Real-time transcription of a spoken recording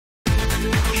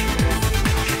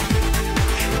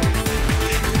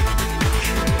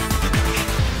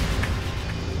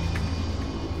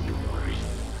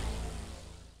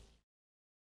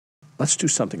let's do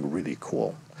something really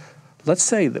cool. Let's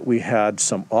say that we had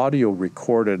some audio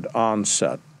recorded on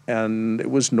set and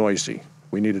it was noisy.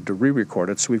 We needed to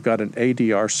re-record it, so we've got an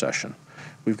ADR session.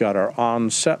 We've got our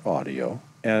on-set audio,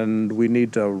 and we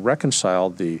need to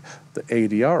reconcile the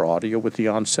ADR audio with the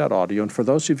on-set audio. And for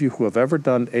those of you who have ever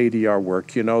done ADR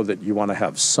work, you know that you want to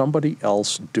have somebody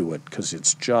else do it because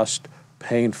it's just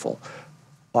painful.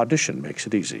 Audition makes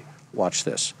it easy. Watch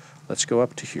this. Let's go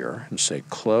up to here and say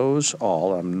close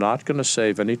all. I'm not going to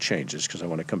save any changes because I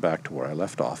want to come back to where I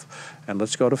left off. And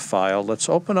let's go to File. Let's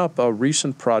open up a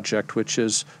recent project, which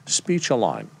is Speech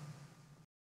Align.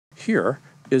 Here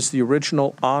is the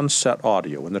original on-set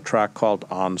audio in the track called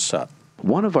On Set.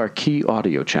 One of our key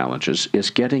audio challenges is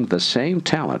getting the same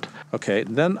talent. Okay,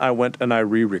 then I went and I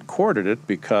re-recorded it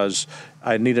because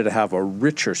I needed to have a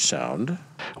richer sound.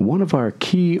 One of our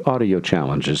key audio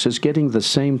challenges is getting the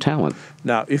same talent.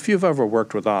 Now, if you've ever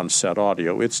worked with on-set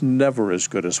audio, it's never as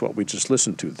good as what we just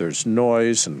listened to. There's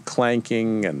noise and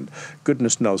clanking and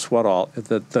goodness knows what all.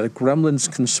 The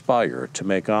gremlins conspire to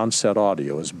make on-set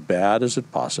audio as bad as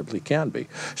it possibly can be.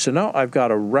 So now I've got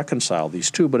to reconcile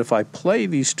these two, but if I play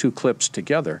these two clips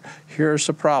together, here's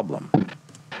a problem.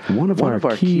 One of our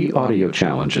key audio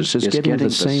challenges is getting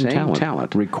the same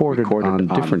talent recorded on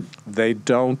different... They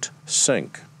don't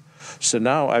sync. So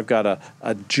now I've got to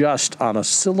adjust on a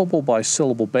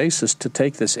syllable-by-syllable basis to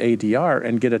take this ADR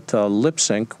and get it to lip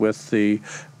sync with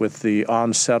the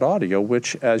on-set audio,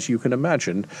 which, as you can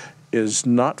imagine, is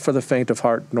not for the faint of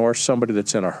heart nor somebody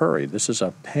that's in a hurry. This is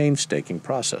a painstaking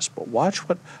process. But watch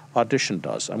what Audition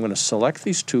does. I'm going to select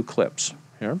these two clips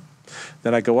here.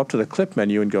 Then I go up to the clip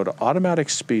menu and go to Automatic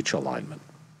Speech Alignment.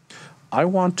 I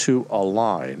want to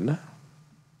align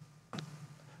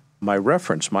my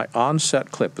reference. My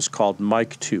on-set clip is called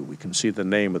Mic 2. We can see the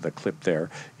name of the clip there.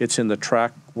 It's in the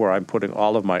track where I'm putting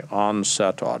all of my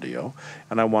on-set audio.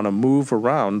 And I want to move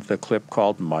around the clip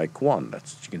called Mic 1.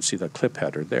 You can see the clip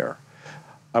header there.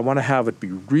 I want to have it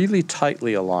be really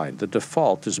tightly aligned. The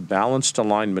default is balanced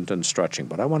alignment and stretching,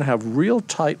 but I want to have real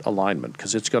tight alignment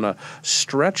because it's going to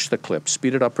stretch the clip,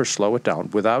 speed it up or slow it down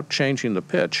without changing the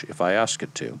pitch if I ask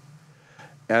it to.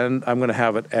 And I'm going to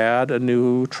have it add a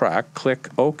new track, click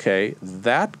OK.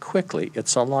 That quickly,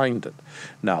 it's aligned it.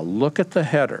 Now look at the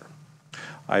header.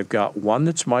 I've got one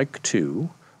that's Mic 2,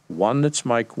 one that's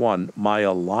Mic 1. My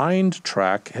aligned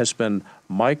track has been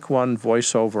Mic 1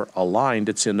 voiceover aligned.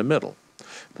 It's in the middle.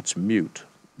 Let's mute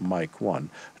Mic 1.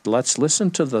 Let's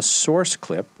listen to the source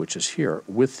clip, which is here,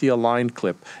 with the aligned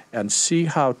clip, and see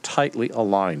how tightly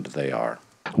aligned they are.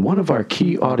 One of our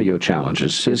key audio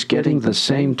challenges is getting the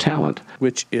same talent,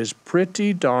 which is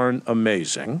pretty darn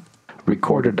amazing,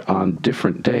 recorded on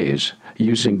different days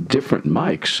using different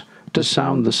mics to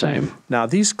sound the same. Now,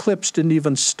 these clips didn't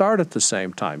even start at the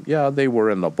same time. Yeah, they were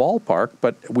in the ballpark,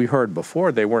 but we heard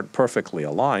before they weren't perfectly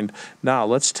aligned. Now,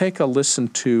 let's take a listen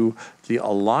to the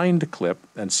aligned clip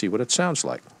and see what it sounds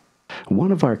like.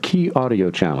 One of our key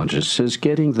audio challenges is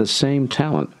getting the same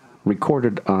talent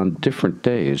recorded on different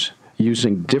days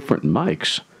using different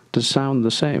mics to sound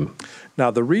the same.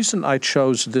 Now, the reason I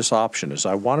chose this option is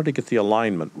I wanted to get the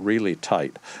alignment really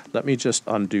tight. Let me just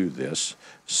undo this.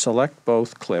 Select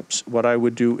both clips. What I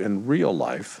would do in real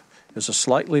life is a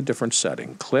slightly different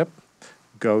setting. Clip,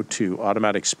 go to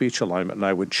Automatic Speech Alignment, and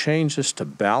I would change this to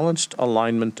Balanced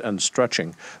Alignment and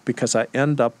Stretching because I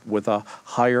end up with a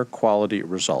higher quality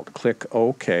result. Click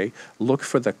OK. Look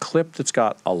for the clip that's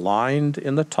got aligned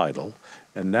in the title.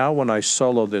 And now when I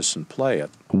solo this and play it.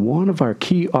 One of our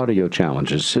key audio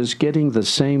challenges is getting the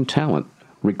same talent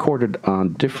recorded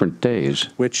on different days.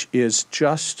 Which is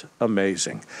just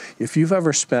amazing. If you've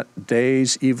ever spent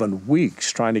days, even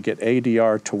weeks, trying to get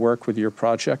ADR to work with your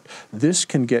project, this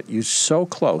can get you so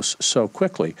close so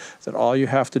quickly that all you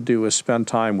have to do is spend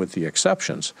time with the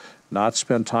exceptions, not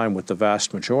spend time with the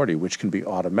vast majority, which can be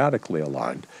automatically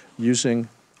aligned using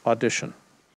Audition.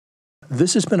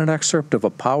 This has been an excerpt of a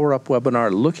Power Up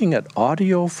webinar looking at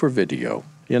audio for video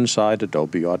inside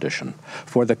Adobe Audition.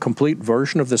 For the complete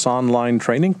version of this online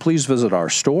training, please visit our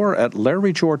store at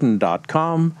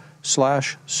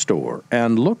larryjordan.com/store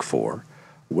and look for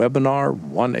Webinar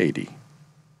 180.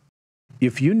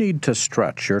 If you need to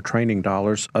stretch your training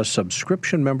dollars, a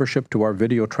subscription membership to our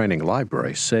video training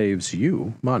library saves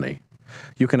you money.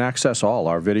 You can access all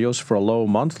our videos for a low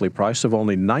monthly price of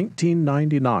only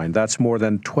 $19.99. That's more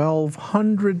than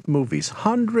 1,200 movies,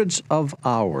 hundreds of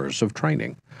hours of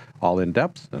training, all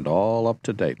in-depth and all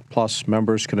up-to-date. Plus,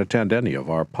 members can attend any of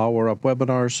our Power Up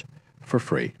webinars for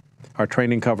free. Our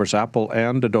training covers Apple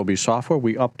and Adobe software.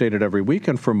 We update it every week,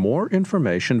 and for more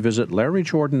information, visit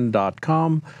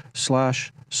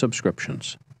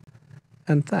larryjordan.com/subscriptions.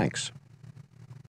 And thanks.